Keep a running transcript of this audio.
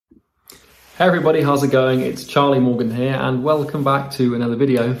Hey everybody, how's it going? It's Charlie Morgan here and welcome back to another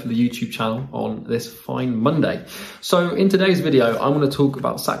video for the YouTube channel on this fine Monday. So in today's video, I'm going to talk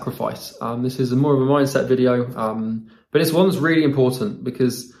about sacrifice. This is more of a mindset video, but it's one that's really important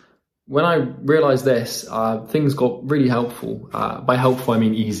because when I realized this, things got really helpful. By helpful, I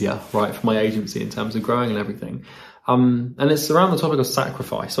mean easier, right, for my agency in terms of growing and everything. And it's around the topic of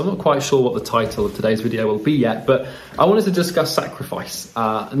sacrifice. So I'm not quite sure what the title of today's video will be yet, but I wanted to discuss sacrifice,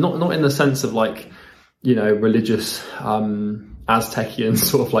 not in the sense of like, you know, religious, Aztecian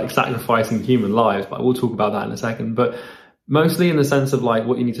sort of like sacrificing human lives, but I will talk about that in a second, but mostly in the sense of like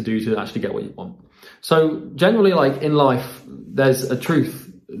what you need to do to actually get what you want. So generally, like in life, there's a truth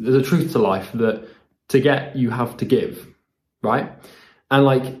to life that to get, you have to give, right? And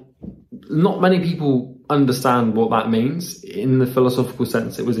like, not many people understand what that means in the philosophical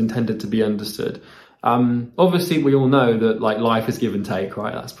sense it was intended to be understood. Obviously, we all know that like life is give and take,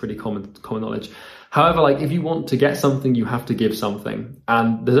 right? That's pretty common knowledge. However, like if you want to get something, you have to give something.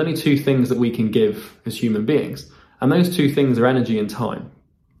 And there's only two things that we can give as human beings. And those two things are energy and time,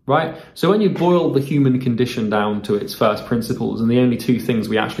 right? So when you boil the human condition down to its first principles and the only two things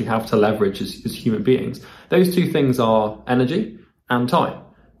we actually have to leverage as human beings, those two things are energy and time.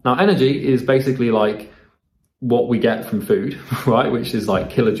 Now, energy is basically like what we get from food, right? Which is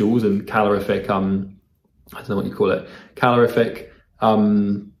like kilojoules and calorific, I don't know what you call it, calorific,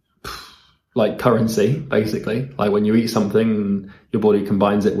 like currency, basically. Like when you eat something, your body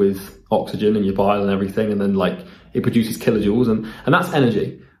combines it with oxygen and your bile and everything, and then like it produces kilojoules, and that's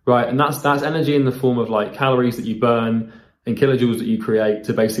energy, right? And that's energy in the form of like calories that you burn and kilojoules that you create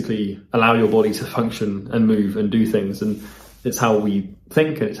to basically allow your body to function and move and do things. And it's how we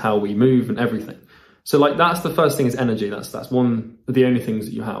think and it's how we move and everything. So like that's the first thing is energy. That's one of the only things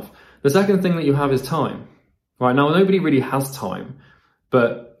that you have. The second thing that you have is time. Right now, nobody really has time,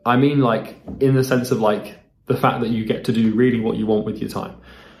 but I mean like in the sense of like the fact that you get to do really what you want with your time.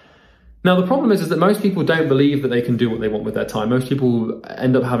 Now, the problem is that most people don't believe that they can do what they want with their time. Most people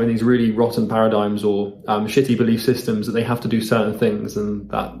end up having these really rotten paradigms or shitty belief systems that they have to do certain things.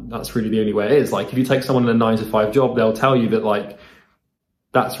 And that's really the only way it is. Like if you take someone in a 9-to-5 job, they'll tell you that like,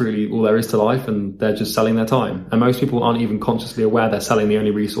 that's really all there is to life and they're just selling their time. And most people aren't even consciously aware they're selling the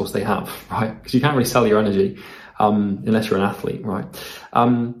only resource they have, right? Because you can't really sell your energy unless you're an athlete, right?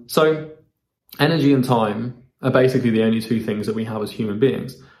 So energy and time are basically the only two things that we have as human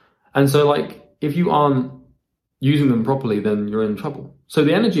beings. And so like, if you aren't using them properly, then you're in trouble. So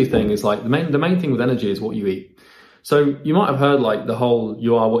the energy thing is like, the main thing with energy is what you eat. So you might have heard like the whole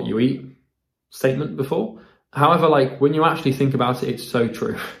 "you are what you eat" statement before. However, like when you actually think about it, it's so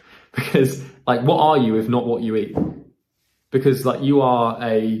true. Because like, what are you if not what you eat? Because like you're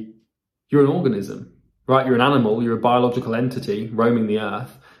an organism, right? You're an animal, you're a biological entity roaming the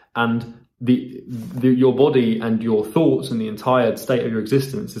earth, and your body and your thoughts and the entire state of your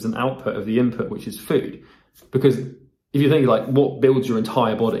existence is an output of the input, which is food. Because if you think like what builds your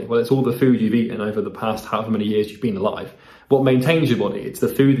entire body, well, it's all the food you've eaten over the past however many years you've been alive. What maintains your body, it's the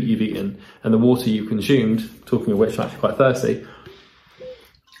food that you've eaten and the water you've consumed, talking of which I'm actually quite thirsty,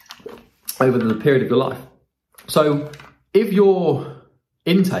 over the period of your life. So if your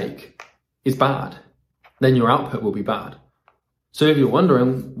intake is bad, then your output will be bad. So if you're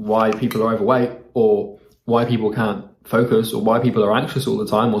wondering why people are overweight or why people can't focus or why people are anxious all the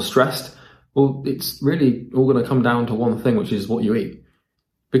time or stressed, well, it's really all going to come down to one thing, which is what you eat.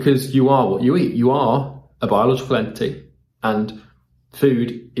 Because you are what you eat. You are a biological entity and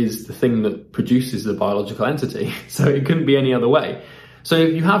food is the thing that produces the biological entity. So it couldn't be any other way. So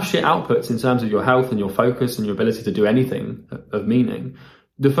if you have shit outputs in terms of your health and your focus and your ability to do anything of meaning,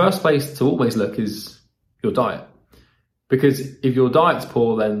 the first place to always look is your diet. Because if your diet's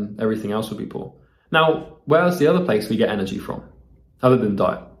poor, then everything else will be poor. Now, where's the other place we get energy from, other than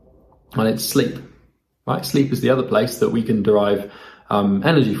diet? And it's sleep, right? Sleep is the other place that we can derive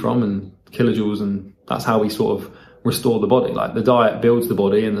energy from and kilojoules, and that's how we sort of restore the body. Like the diet builds the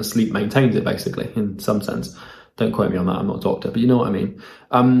body and the sleep maintains it, basically, in some sense. Don't quote me on that, I'm not a doctor, but you know what I mean.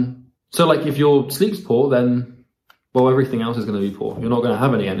 So like if your sleep's poor, then, well, everything else is going to be poor. You're not going to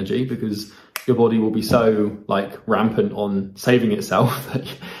have any energy because your body will be so like rampant on saving itself that,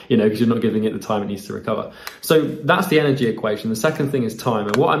 you know, because you're not giving it the time it needs to recover. So that's the energy equation. The second thing is time.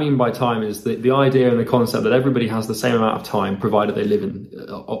 And what I mean by time is the idea and the concept that everybody has the same amount of time, provided they live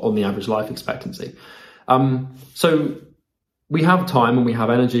on the average life expectancy. So we have time and we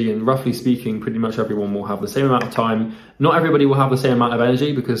have energy, and roughly speaking, pretty much everyone will have the same amount of time. Not everybody will have the same amount of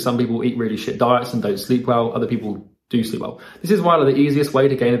energy because some people eat really shit diets and don't sleep well. Other people do sleep well. This is why the easiest way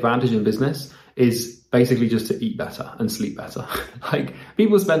to gain advantage in business is basically just to eat better and sleep better. Like,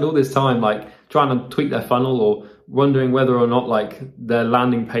 people spend all this time like trying to tweak their funnel or wondering whether or not like their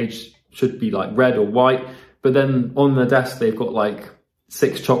landing page should be like red or white, but then on their desk they've got like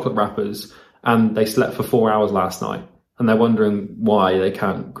 6 chocolate wrappers and they slept for 4 hours last night, and they're wondering why they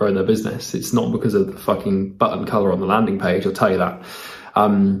can't grow their business. It's not because of the fucking button color on the landing page, I'll tell you that.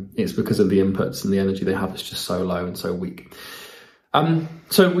 It's because of the inputs, and the energy they have is just so low and so weak.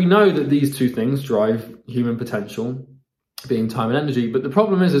 So we know that these two things drive human potential, being time and energy. But the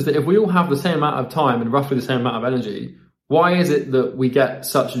problem is that if we all have the same amount of time and roughly the same amount of energy, why is it that we get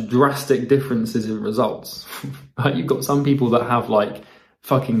such drastic differences in results? Right? You've got some people that have like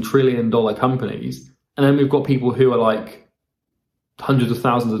fucking $1 trillion companies, and then we've got people who are like hundreds of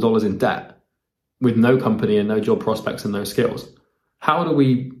thousands of dollars in debt with no company and no job prospects and no skills. How do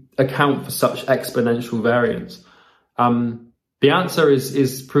we account for such exponential variance? The answer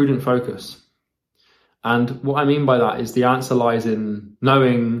is prudent focus. And what I mean by that is the answer lies in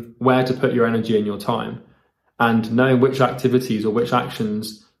knowing where to put your energy and your time, and knowing which activities or which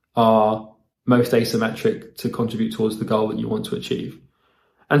actions are most asymmetric to contribute towards the goal that you want to achieve.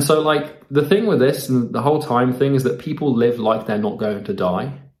 And so like the thing with this and the whole time thing is that people live like they're not going to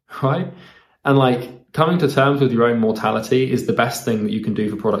die, right? And like coming to terms with your own mortality is the best thing that you can do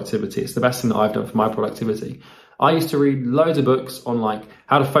for productivity. It's the best thing that I've done for my productivity. I used to read loads of books on like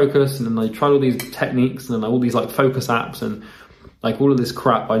how to focus, and then I tried all these techniques and all these like focus apps and like all of this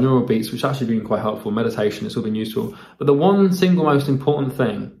crap by Neural Beats, which actually been quite helpful. Meditation, it's all been useful. But the one single most important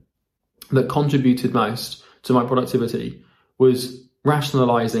thing that contributed most to my productivity was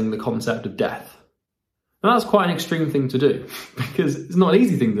rationalizing the concept of death. Now that's quite an extreme thing to do because it's not an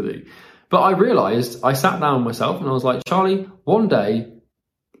easy thing to do. But I realized, I sat down with myself and I was like, Charlie, one day,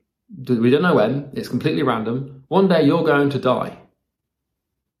 we don't know when, it's completely random, one day you're going to die.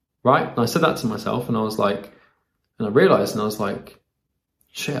 Right? And I said that to myself and I was like, and I realized and I was like,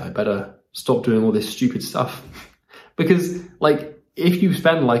 shit, I better stop doing all this stupid stuff. Because like, if you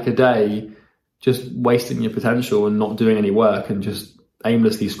spend like a day just wasting your potential and not doing any work and just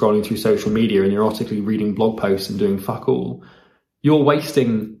aimlessly scrolling through social media and erotically reading blog posts and doing fuck all, you're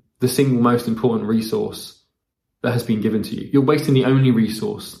wasting the single most important resource that has been given to you. You're wasting the only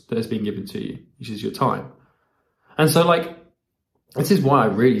resource that has been given to you, which is your time. And so like, this is why I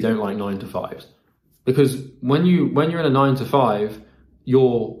really don't like 9 to 5s. Because when you're in a 9 to 5,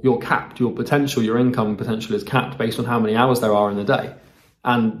 you're capped, your potential, your income potential is capped based on how many hours there are in the day.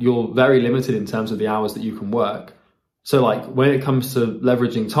 And you're very limited in terms of the hours that you can work. So like when it comes to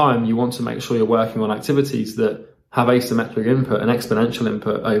leveraging time, you want to make sure you're working on activities that have asymmetric input and exponential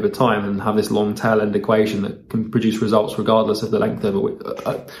input over time and have this long tail end equation that can produce results regardless of the length over which,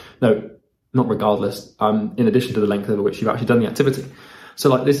 not regardless, in addition to the length over which you've actually done the activity. So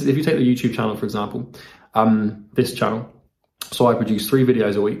like this, if you take the YouTube channel, for example, this channel, so I produce 3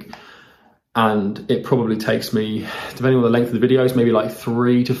 videos a week, and it probably takes me, depending on the length of the videos, maybe like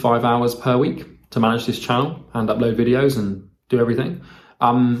 3 to 5 hours per week to manage this channel and upload videos and do everything.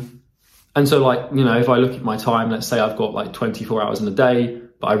 And so like, you know, if I look at my time, let's say I've got like 24 hours in a day,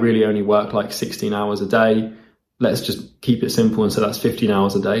 but I really only work like 16 hours a day. Let's just keep it simple. And so that's 15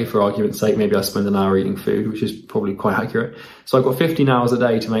 hours a day for argument's sake. Maybe I spend an hour eating food, which is probably quite accurate. So I've got 15 hours a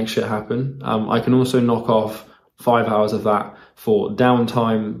day to make shit happen. I can also knock off 5 hours of that for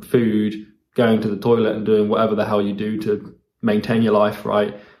downtime, food, going to the toilet and doing whatever the hell you do to maintain your life,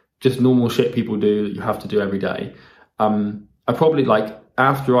 right? Just normal shit people do that you have to do every day. I probably like,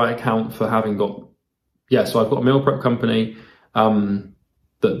 after I account for having got, so I've got a meal prep company that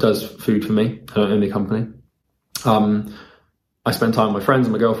does food for me. I don't own the company. I spend time with my friends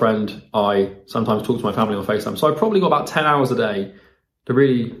and my girlfriend. I sometimes talk to my family on FaceTime. So I've probably got about 10 hours a day to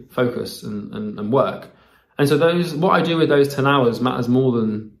really focus and work. And so what I do with those 10 hours matters more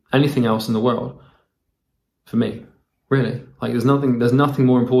than anything else in the world for me, really. Like there's nothing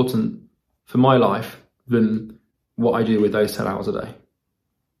more important for my life than what I do with those 10 hours a day.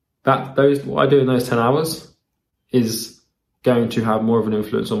 What I do in those 10 hours is going to have more of an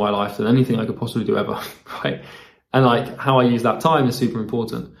influence on my life than anything I could possibly do ever, right? And like how I use that time is super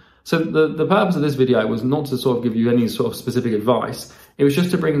important. So the purpose of this video was not to sort of give you any sort of specific advice. It was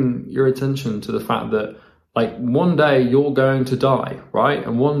just to bring your attention to the fact that like one day you're going to die, right?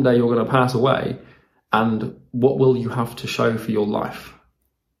 And one day you're going to pass away. And what will you have to show for your life?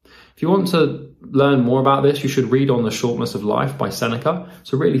 If you want to learn more about this, you should read On the Shortness of Life by Seneca.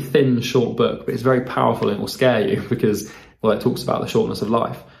 It's a really thin, short book, but it's very powerful and it will scare you because, well, it talks about the shortness of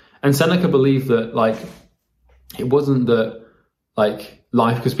life. And Seneca believed that, like, it wasn't that, like,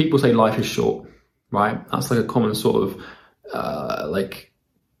 life, because people say life is short, right? That's like a common sort of,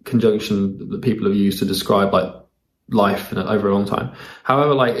 conjunction that people have used to describe like life over a long time.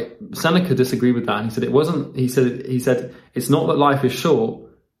 However, like Seneca disagreed with that, and he said it wasn't. He said it's not that life is short;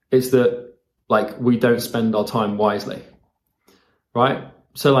 it's that like we don't spend our time wisely, right?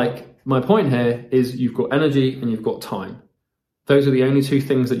 So like my point here is you've got energy and you've got time. Those are the only two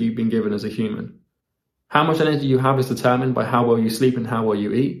things that you've been given as a human. How much energy you have is determined by how well you sleep and how well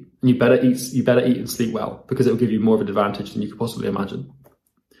you eat. And you better eat and sleep well, because it will give you more of an advantage than you could possibly imagine.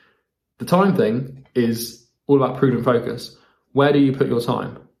 The time thing is all about prudent focus. Where do you put your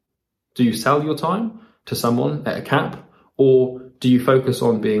time? Do you sell your time to someone at a cap, or do you focus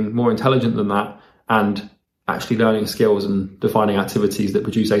on being more intelligent than that and actually learning skills and defining activities that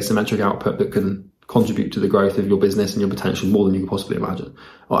produce asymmetric output that can contribute to the growth of your business and your potential more than you could possibly imagine?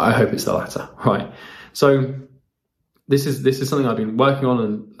 Well, I hope it's the latter, right? So this is something I've been working on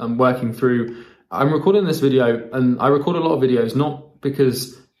and I'm working through. I'm recording this video, and I record a lot of videos not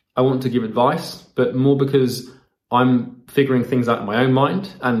because I want to give advice, but more because I'm figuring things out in my own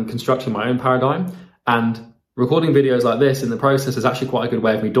mind and constructing my own paradigm. And recording videos like this in the process is actually quite a good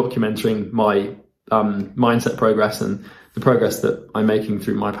way of me documenting my mindset progress and the progress that I'm making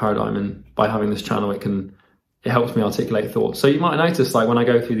through my paradigm. And by having this channel, it helps me articulate thoughts. So you might notice, like when I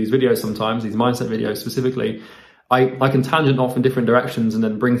go through these videos sometimes, these mindset videos specifically, I can tangent off in different directions and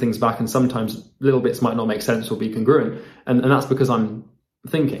then bring things back, and sometimes little bits might not make sense or be congruent. And that's because I'm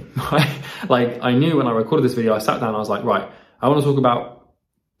thinking, right? Like I knew when I recorded this video, I sat down and I was like, right, I want to talk about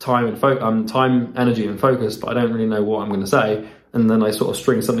time and time, energy and focus, but I don't really know what I'm going to say. And then I sort of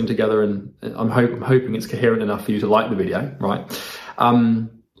string something together, and I'm hoping it's coherent enough for you to like the video, right? But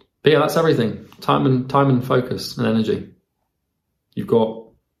yeah, that's everything. Time and focus and energy. You've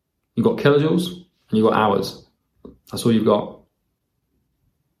got kilojoules and you've got hours. That's all you've got.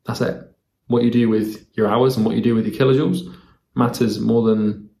 That's it. What you do with your hours and what you do with your kilojoules matters more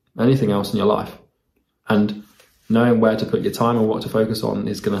than anything else in your life. And knowing where to put your time and what to focus on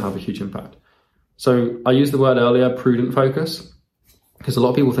is going to have a huge impact. So I used the word earlier, prudent focus, because a lot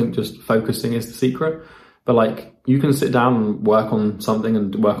of people think just focusing is the secret. But like you can sit down and work on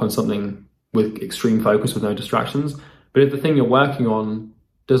something with extreme focus with no distractions. But if the thing you're working on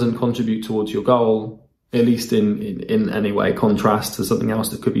doesn't contribute towards your goal, at least in any way, contrast to something else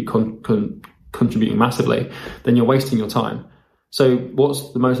that could be contributing massively, then you're wasting your time. So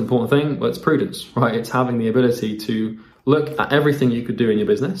what's the most important thing? Well, it's prudence, right? It's having the ability to look at everything you could do in your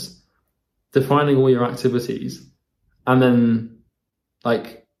business, defining all your activities, and then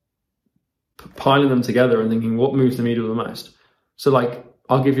like piling them together and thinking what moves the needle the most. So like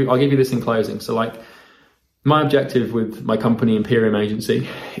I'll give you this in closing. So like my objective with my company Imperium Agency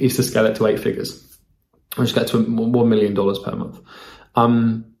is to scale it to 8 figures. I just get to $1 million per month.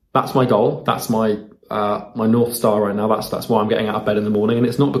 That's my goal. That's my North Star right now. That's why I'm getting out of bed in the morning. And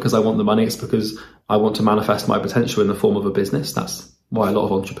it's not because I want the money. It's because I want to manifest my potential in the form of a business. That's why a lot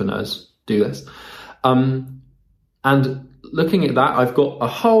of entrepreneurs do this. And looking at that, I've got a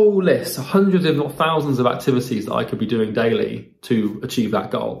whole list, hundreds if not thousands of activities that I could be doing daily to achieve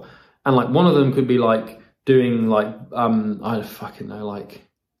that goal. And like one of them could be like doing like, I don't fucking know, like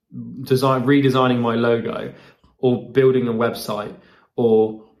redesigning my logo, or building a website,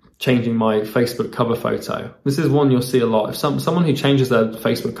 or changing my Facebook cover photo. This is one you'll see a lot. If someone who changes their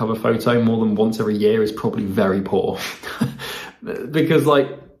Facebook cover photo more than once every year is probably very poor. Because like,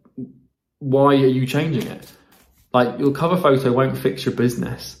 why are you changing it? Like your cover photo won't fix your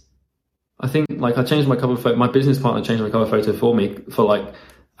business. I think like I changed my cover photo, my business partner changed my cover photo for me for like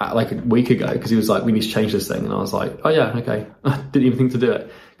a week ago, because he was like, we need to change this thing. And I was like, oh yeah, okay. I didn't even think to do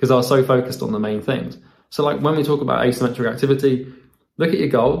it because I was so focused on the main things. So like when we talk about asymmetric activity, look at your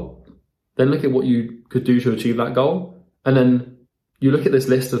goal, then look at what you could do to achieve that goal. And then you look at this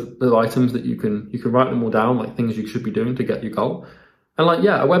list of items that you can write them all down, like things you should be doing to get your goal. And like,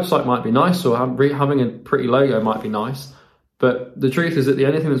 yeah, a website might be nice, or having a pretty logo might be nice. But the truth is that the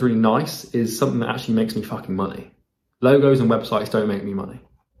only thing that's really nice is something that actually makes me fucking money. Logos and websites don't make me money.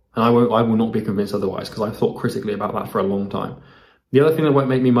 And I will not be convinced otherwise, because I've thought critically about that for a long time. The other thing that won't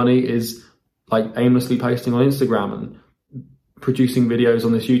make me money is like aimlessly posting on Instagram and producing videos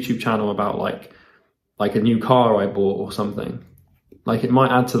on this YouTube channel about like a new car I bought or something. Like it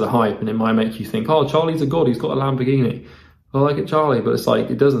might add to the hype and it might make you think, oh, Charlie's a god, he's got a Lamborghini. I like it, Charlie, but it's like,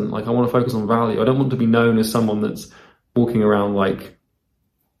 it doesn't. Like I want to focus on value. I don't want to be known as someone that's walking around like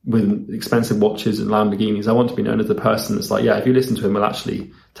with expensive watches and Lamborghinis. I want to be known as the person that's like, yeah, if you listen to him, he'll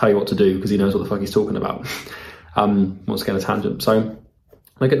actually tell you what to do because he knows what the fuck he's talking about. Once again, a tangent. So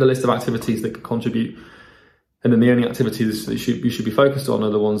look at the list of activities that could contribute. And then the only activities that you should be focused on are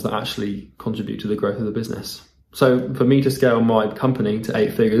the ones that actually contribute to the growth of the business. So for me to scale my company to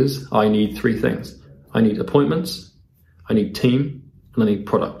 8 figures, I need 3 things. I need appointments, I need team, and I need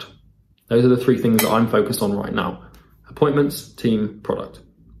product. Those are the 3 things that I'm focused on right now. Appointments, team, product.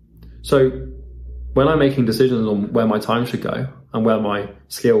 So when I'm making decisions on where my time should go and where my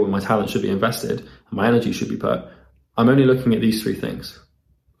skill and my talent should be invested and my energy should be put, I'm only looking at these 3 things.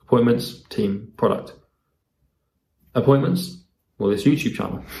 Appointments, team, product. Appointments, well, this YouTube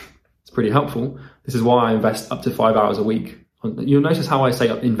channel. It's pretty helpful. This is why I invest up to 5 hours a week. You'll notice how I say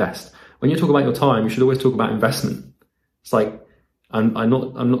invest. When you talk about your time, you should always talk about investment. It's like, I'm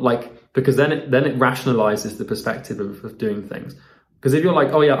not like, because then it rationalizes the perspective of doing things. Because if you're like,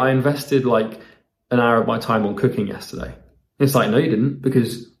 oh yeah, I invested like an hour of my time on cooking yesterday. It's like, no, you didn't,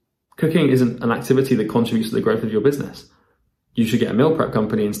 because cooking isn't an activity that contributes to the growth of your business. You should get a meal prep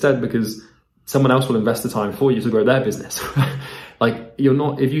company instead, because someone else will invest the time for you to grow their business. Like, you're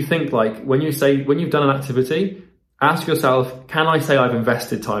not, if you think like, when you've done an activity, ask yourself, can I say I've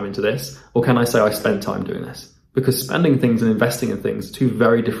invested time into this? Or can I say I spent time doing this? Because spending things and investing in things are 2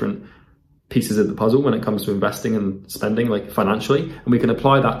 very different pieces of the puzzle when it comes to investing and spending, like financially, and we can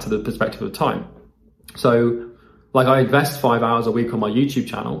apply that to the perspective of time. So like, I invest 5 hours a week on my YouTube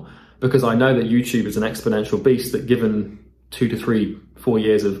channel because I know that YouTube is an exponential beast that, given 2 to 3, 4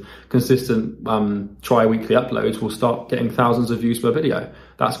 years of consistent tri-weekly uploads, will start getting thousands of views per video.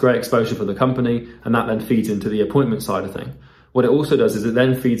 That's great exposure for the company, and that then feeds into the appointment side of thing. What it also does is it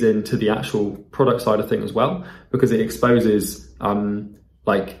then feeds into the actual product side of thing as well, because it exposes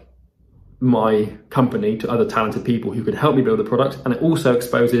like my company to other talented people who could help me build the product, and it also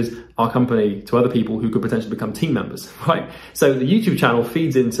exposes our company to other people who could potentially become team members, right? So the YouTube channel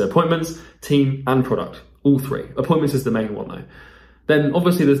feeds into appointments, team, and product, all 3. Appointments is the main one though. Then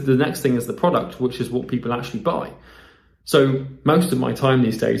obviously the next thing is the product, which is what people actually buy. So most of my time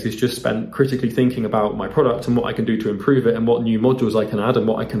these days is just spent critically thinking about my product and what I can do to improve it, and what new modules I can add and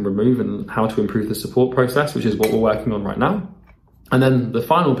what I can remove, and how to improve the support process, which is what we're working on right now. And then the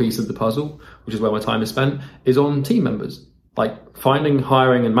final piece of the puzzle, which is where my time is spent, is on team members. Like finding,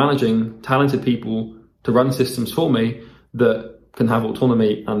 hiring, and managing talented people to run systems for me that can have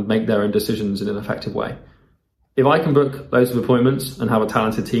autonomy and make their own decisions in an effective way. If I can book loads of appointments and have a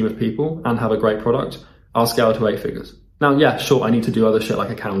talented team of people and have a great product, I'll scale to 8 figures. Now, yeah, sure, I need to do other shit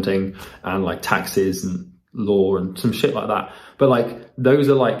like accounting and like taxes and law and some shit like that. But like, those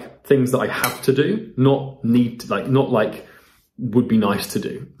are like things that I have to do, not would be nice to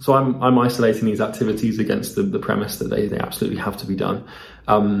do. So I'm isolating these activities against the premise that they absolutely have to be done.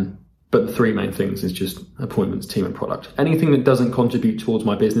 But the 3 main things is just appointments, team, and product. Anything that doesn't contribute towards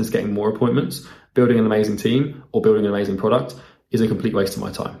my business getting more appointments, building an amazing team, or building an amazing product is a complete waste of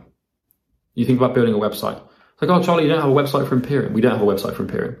my time. You think about building a website. It's like, oh, Charlie, you don't have a website for Imperium. We don't have a website for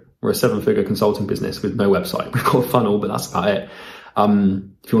Imperium. We're a 7-figure consulting business with no website. We've got a funnel, but that's about it.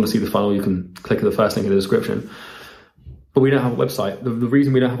 If you want to see the funnel, you can click at the first link in the description. But we don't have a website. The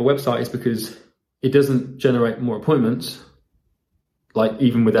reason we don't have a website is because it doesn't generate more appointments. Like,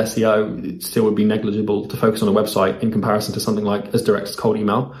 even with SEO, it still would be negligible to focus on a website in comparison to something like as direct as cold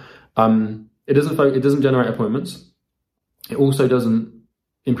email. It doesn't generate appointments. It also doesn't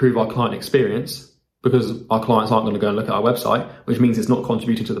improve our client experience, because our clients aren't going to go and look at our website, which means it's not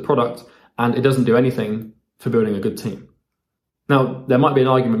contributing to the product, and it doesn't do anything for building a good team. Now, there might be an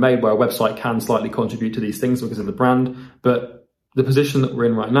argument made where a website can slightly contribute to these things because of the brand, but the position that we're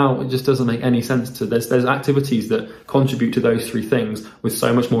in right now, it just doesn't make any sense to. There's activities that contribute to those 3 things with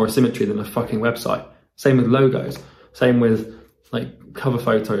so much more asymmetry than a fucking website. Same with logos, same with like cover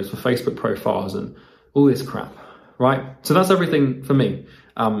photos for Facebook profiles and all this crap, right? So that's everything for me.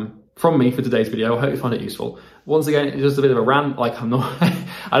 From me for today's video. I hope you find it useful. Once again, it's just a bit of a rant. Like,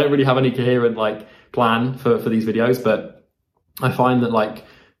 I don't really have any coherent like plan for these videos, but I find that like,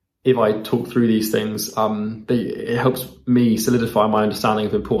 if I talk through these things, it helps me solidify my understanding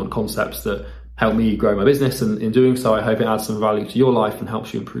of important concepts that help me grow my business. And in doing so, I hope it adds some value to your life and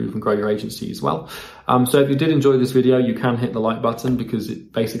helps you improve and grow your agency as well. So if you did enjoy this video, you can hit the like button, because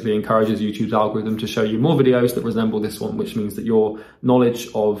it basically encourages YouTube's algorithm to show you more videos that resemble this one, which means that your knowledge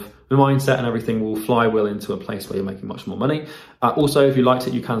of the mindset and everything will flywheel into a place where you're making much more money. Also, if you liked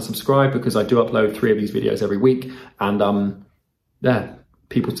it, you can subscribe, because I do upload 3 of these videos every week. And yeah,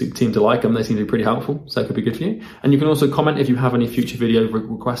 people seem to like them. They seem to be pretty helpful, so it could be good for you. And you can also comment if you have any future video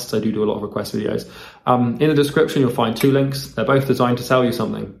requests. I do a lot of request videos. In the description, you'll find 2 links. They're both designed to sell you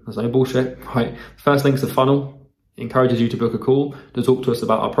something. There's no bullshit, right? First link's the funnel. It encourages you to book a call to talk to us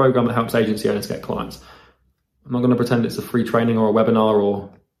about our program that helps agency owners get clients. I'm not going to pretend it's a free training or a webinar,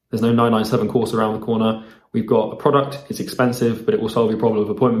 or there's no 997 course around the corner. We've got a product. It's expensive, but it will solve your problem of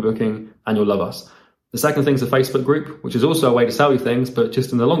appointment booking, and you'll love us. The second thing is a Facebook group, which is also a way to sell you things, but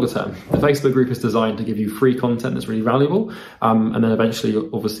just in the longer term. The Facebook group is designed to give you free content that's really valuable. And then eventually,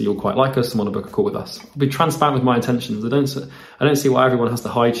 obviously, you'll quite like us and want to book a call with us. I'll be transparent with my intentions. I don't see why everyone has to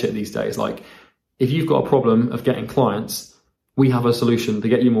hide shit these days. Like, if you've got a problem of getting clients, we have a solution to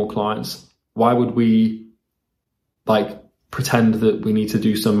get you more clients. Why would we pretend that we need to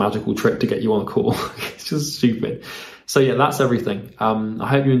do some magical trick to get you on a call? It's just stupid. So yeah, that's everything. I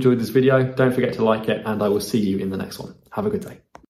hope you enjoyed this video. Don't forget to like it, and I will see you in the next one. Have a good day.